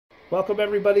Welcome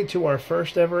everybody to our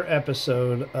first ever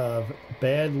episode of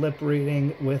Bad Lip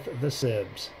Reading with the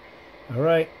Sibs.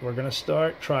 Alright, we're going to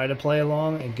start. Try to play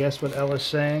along and guess what Ella's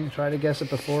saying. Try to guess it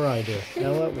before I do.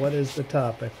 Ella, what is the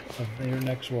topic of your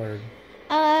next word?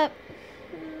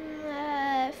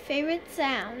 Favorite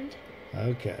sound.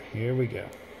 Okay, here we go.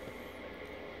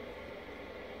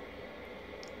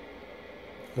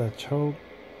 The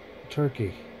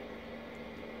turkey.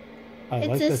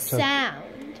 It's a sound.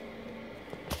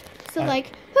 So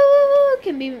ooh,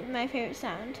 can be my favorite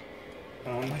sound.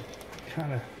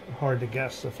 Kind of hard to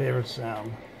guess the favorite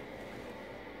sound.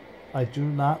 I do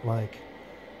not like.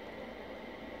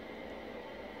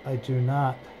 I do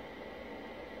not.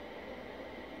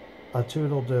 A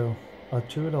toodle do. A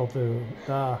toodle do.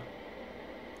 Da.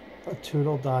 A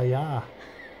toodle da ya.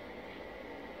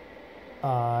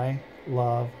 I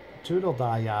love toodle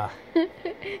da ya.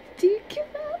 Do you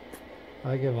give up?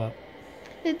 I give up.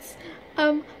 It's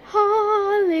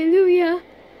hallelujah.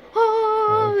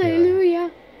 Hallelujah.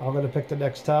 Okay. I'm going to pick the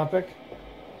next topic.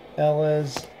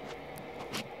 Ella's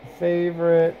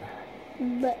favorite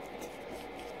Butt.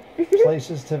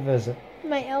 places to visit.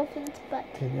 My elephant's butt.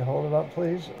 Can you hold it up,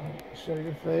 please? Show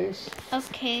your face.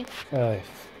 Okay. Okay.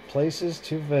 Places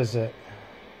to visit.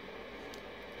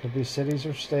 Could be cities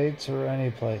or states or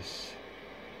any place.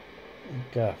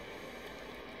 Go.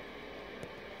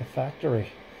 A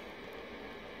factory.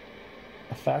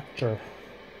 A factor.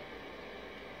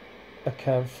 A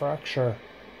cab fracture.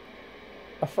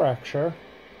 A fracture.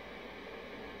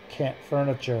 Can't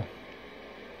furniture.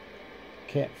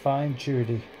 Can't find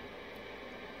Judy.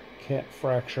 Can't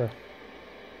fracture.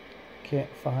 Can't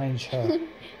find her.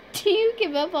 Do you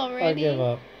give up already? I give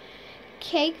up.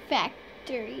 Cake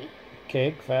factory.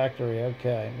 Cake factory.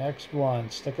 Okay. Next one.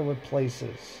 Sticking with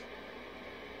places.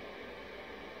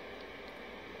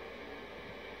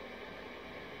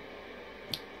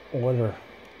 Order.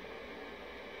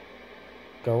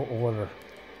 Go order.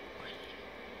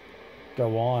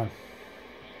 Go on.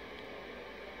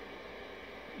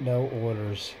 No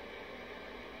orders.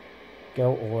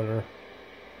 Go order.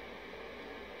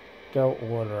 Go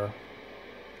order.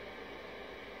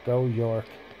 Go York.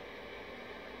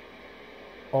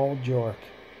 Old York.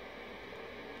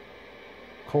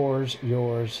 Core's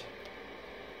yours.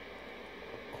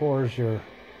 Core's your.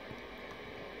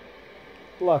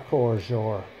 La Core's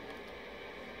your.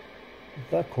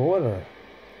 The quarter.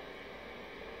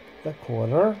 The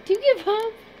quarter? Do you give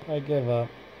up? I give up.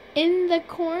 In the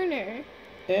corner.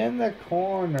 In the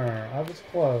corner. I was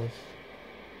close.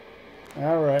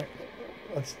 Alright.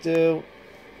 Let's do...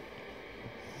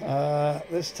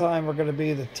 this time we're going to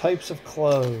be the types of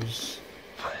clothes.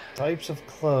 Types of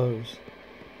clothes.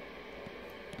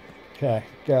 Okay,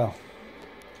 go.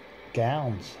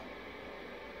 Gowns.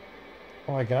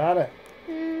 Oh, I got it.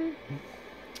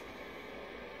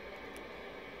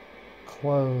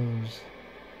 Clothes.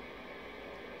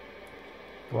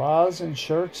 Bras and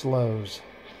shirts lows.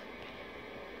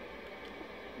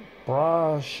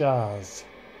 Bra shas.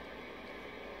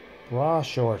 Bra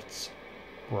shorts.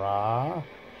 Bra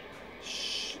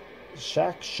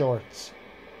shack shorts.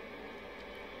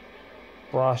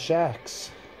 Bra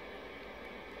shacks.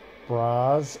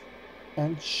 Bras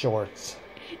and shorts.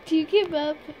 Do you give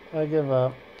up? I give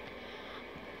up.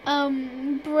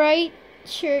 Bright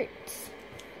shirts.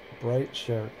 Bright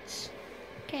shirts.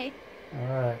 Okay.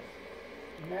 Alright.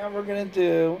 Now we're going to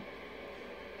do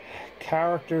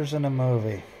characters in a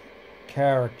movie.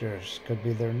 Characters. Could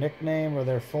be their nickname or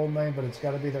their full name, but it's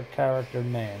got to be their character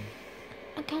name.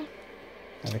 Okay.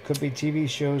 And it could be TV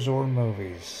shows or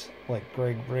movies, like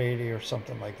Greg Brady or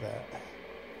something like that.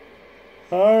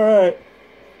 Alright.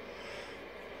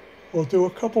 We'll do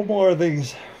a couple more of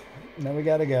these. And then we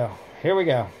got to go. Here we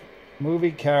go.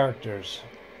 Movie characters.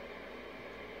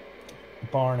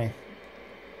 Barney.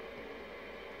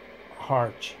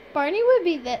 Harch. Barney would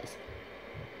be this.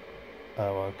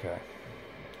 Oh, okay.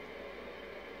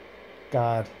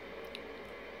 God.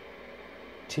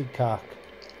 Teacock.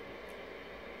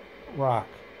 Rock.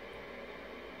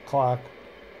 Clock.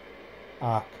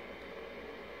 Ock.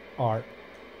 Art.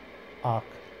 Ock.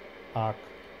 Ock.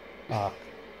 Ock.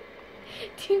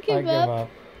 Do you give up?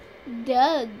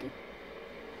 Doug.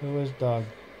 Who is Doug?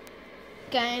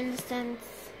 Guy in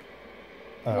Sense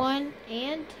 1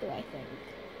 and 2, I think.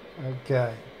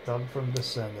 Okay. Doug from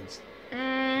Descendants.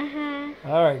 Uh-huh.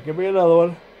 Alright, give me another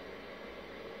one.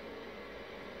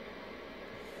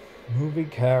 Movie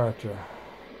character.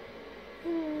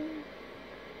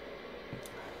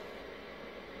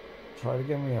 Try to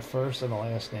give me a first and a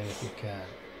last name if you can.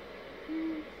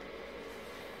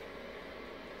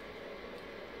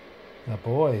 The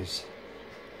boys.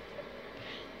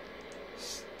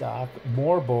 Stock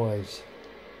more boys.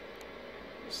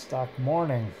 Stock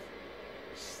morning.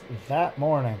 That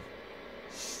morning.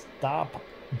 Stop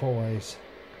boys.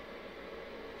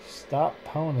 Stop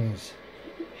ponies.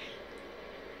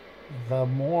 The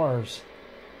Moors.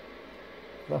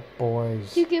 The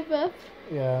boys. Do you give up?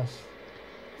 Yes.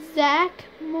 Zach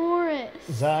Morris.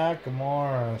 Zach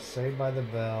Morris. Saved by the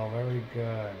Bell. Very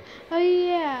good. Oh,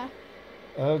 yeah.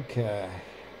 Okay.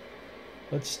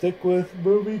 Let's stick with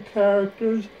movie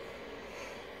characters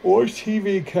or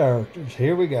TV characters.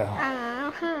 Here we go.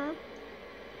 Uh-huh.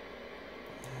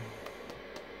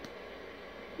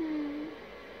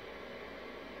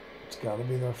 It's got to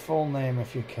be their full name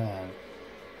if you can.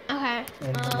 Okay.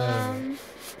 In the movie.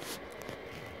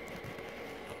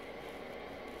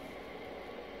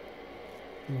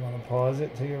 You want to pause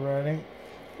it till you're ready?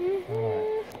 All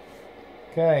right.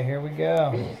 Okay, here we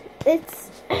go.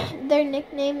 It's their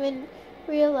nickname in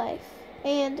real life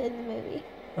and in the movie.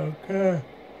 Okay.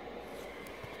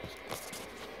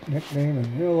 Nickname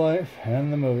in real life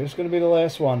and the movie. It's going to be the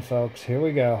last one, folks. Here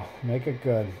we go. Make it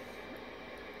good.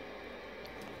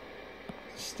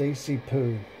 Stacy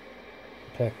Pooh.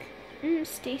 Pick.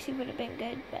 Stacy would have been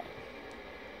good, but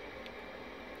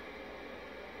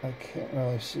I can't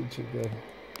really see too good.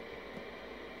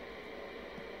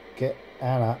 Get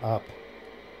Anna up.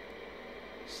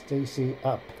 Stacy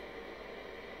up.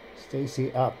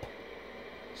 Stacy up.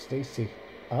 Stacy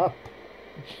up.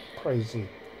 Crazy.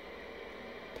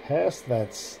 Pass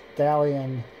that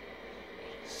stallion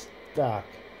stock.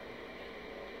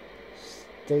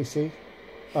 Stacy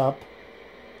up.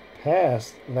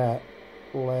 Past that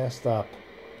last up.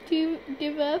 do you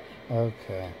give up?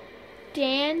 Okay.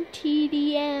 Dan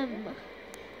TDM.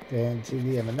 Dan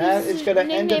TDM. And that This is is going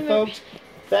to end it, nickname folks.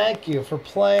 Thank you for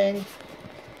playing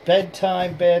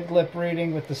Bedtime Bad Lip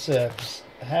Reading with the Sips.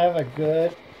 Have a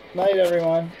good night,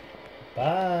 everyone.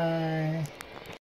 Bye.